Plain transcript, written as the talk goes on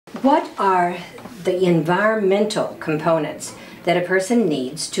What are the environmental components that a person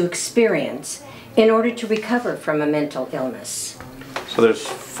needs to experience in order to recover from a mental illness? So there's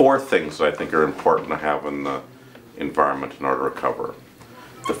four things that I think are important to have in the environment in order to recover.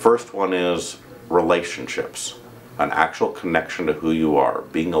 The first one is relationships, an actual connection to who you are.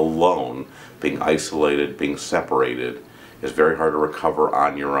 Being alone, being isolated, being separated is very hard to recover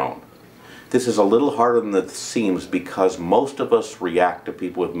on your own. This is a little harder than it seems because most of us react to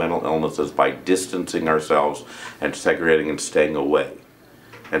people with mental illnesses by distancing ourselves and segregating and staying away.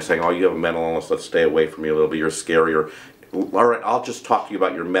 And saying, oh, you have a mental illness, let's stay away from you a little bit, you're scary. Or, all right, I'll just talk to you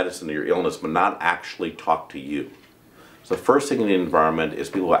about your medicine or your illness, but not actually talk to you. So the first thing in the environment is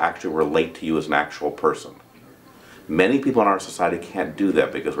people who actually relate to you as an actual person. Many people in our society can't do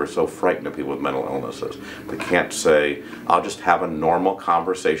that because we're so frightened of people with mental illnesses. They can't say, I'll just have a normal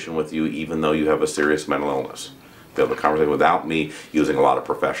conversation with you even though you have a serious mental illness. Be able to conversate without me using a lot of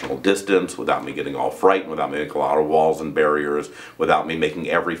professional distance, without me getting all frightened, without me making a lot of walls and barriers, without me making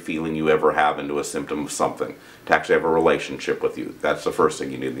every feeling you ever have into a symptom of something. To actually have a relationship with you. That's the first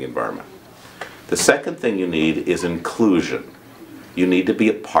thing you need in the environment. The second thing you need is inclusion. You need to be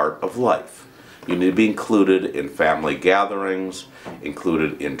a part of life. You need to be included in family gatherings,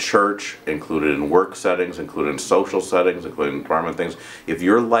 included in church, included in work settings, included in social settings, included in environment things. If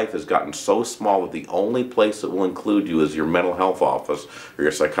your life has gotten so small that the only place that will include you is your mental health office or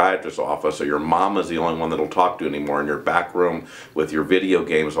your psychiatrist's office, or your mom is the only one that will talk to you anymore in your back room with your video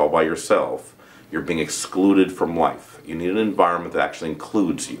games all by yourself, you're being excluded from life. You need an environment that actually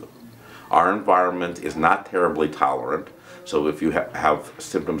includes you. Our environment is not terribly tolerant. So if you have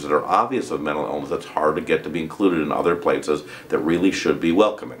symptoms that are obvious of mental illness, it's hard to get to be included in other places that really should be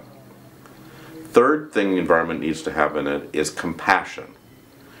welcoming. Third thing the environment needs to have in it is compassion.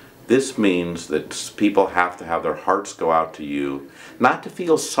 This means that people have to have their hearts go out to you, not to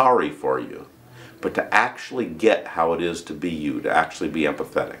feel sorry for you, but to actually get how it is to be you, to actually be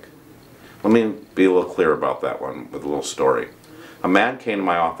empathetic. Let me be a little clear about that one with a little story. A man came to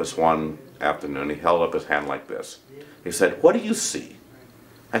my office one afternoon. He held up his hand like this. He said, what do you see?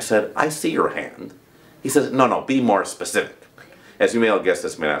 I said, I see your hand. He says, no, be more specific. As you may have guessed,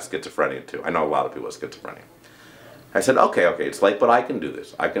 this man has schizophrenia too. I know a lot of people with schizophrenia. I said, okay, it's late, but I can do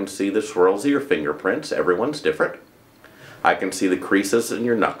this. I can see the swirls of your fingerprints. Everyone's different. I can see the creases in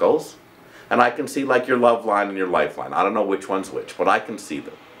your knuckles. And I can see like your love line and your lifeline. I don't know which one's which, but I can see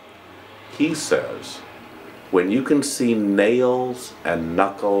them. He says, when you can see nails and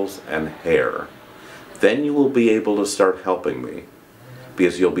knuckles and hair, then you will be able to start helping me,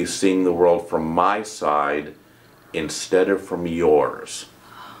 because you'll be seeing the world from my side instead of from yours.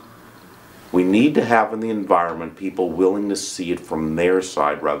 We need to have in the environment people willing to see it from their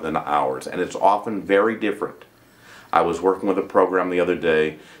side rather than ours, and it's often very different. I was working with a program the other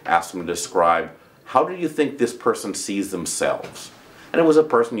day, asked them to describe, how do you think this person sees themselves? And it was a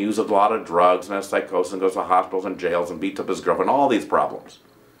person who uses a lot of drugs and has psychosis and goes to hospitals and jails and beats up his girlfriend, all these problems.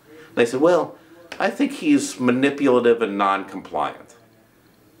 And they said, well, I think he's manipulative and non-compliant.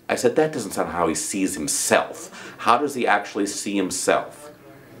 I said, that doesn't sound how he sees himself. How does he actually see himself?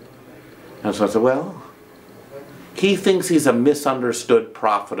 And so I said, well, he thinks he's a misunderstood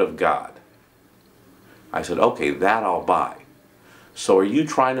prophet of God. I said, okay, that I'll buy. So are you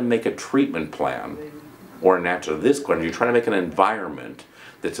trying to make a treatment plan, or in answer to this question, you're trying to make an environment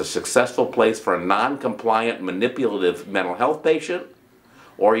that's a successful place for a non-compliant, manipulative mental health patient?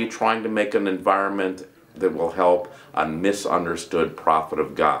 Or are you trying to make an environment that will help a misunderstood prophet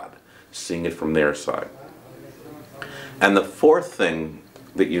of God, seeing it from their side? And the fourth thing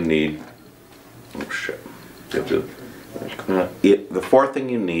that you need, the fourth thing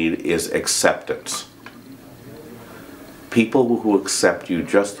you need is acceptance. People who accept you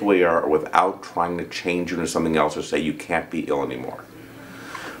just the way you are without trying to change you into something else or say you can't be ill anymore.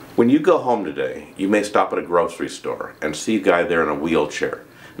 When you go home today, you may stop at a grocery store and see a guy there in a wheelchair.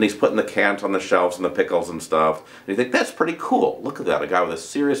 And he's putting the cans on the shelves and the pickles and stuff. And you think, that's pretty cool. Look at that, a guy with a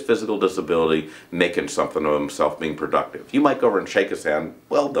serious physical disability making something of himself, being productive. You might go over and shake his hand,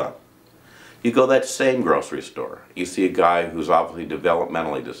 well done. You go to that same grocery store, you see a guy who's obviously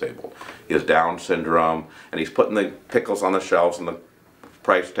developmentally disabled. He has Down syndrome, and he's putting the pickles on the shelves and the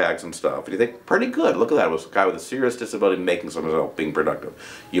price tags and stuff. And you think, pretty good, look at that, it was a guy with a serious disability making something of himself, being productive.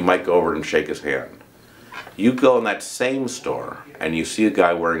 You might go over and shake his hand. You go in that same store and you see a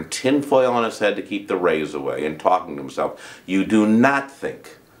guy wearing tinfoil on his head to keep the rays away and talking to himself. You do not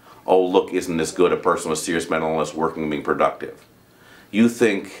think, oh look, isn't this good, a person with serious mental illness working and being productive. You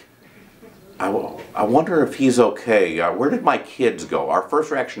think, I wonder if he's okay. Where did my kids go? Our first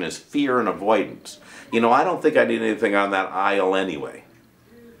reaction is fear and avoidance. You know, I don't think I need anything on that aisle anyway.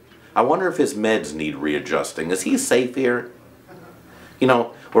 I wonder if his meds need readjusting. Is he safe here? You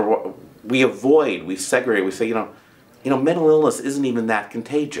know, we segregate, we say, you know, mental illness isn't even that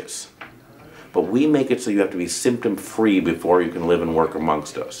contagious. But we make it so you have to be symptom-free before you can live and work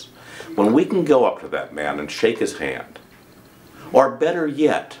amongst us. When we can go up to that man and shake his hand, or better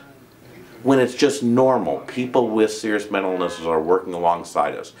yet, when it's just normal, people with serious mental illnesses are working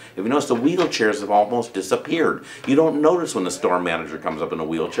alongside us. If you notice, the wheelchairs have almost disappeared. You don't notice when the store manager comes up in a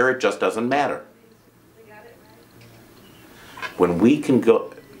wheelchair, it just doesn't matter. When we can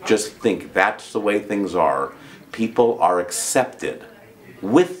go, just think that's the way things are, people are accepted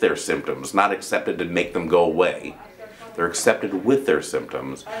with their symptoms, not accepted to make them go away. They're accepted with their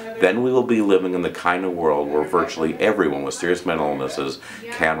symptoms. Then we will be living in the kind of world where virtually everyone with serious mental illnesses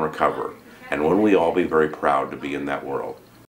can recover. And wouldn't we all be very proud to be in that world?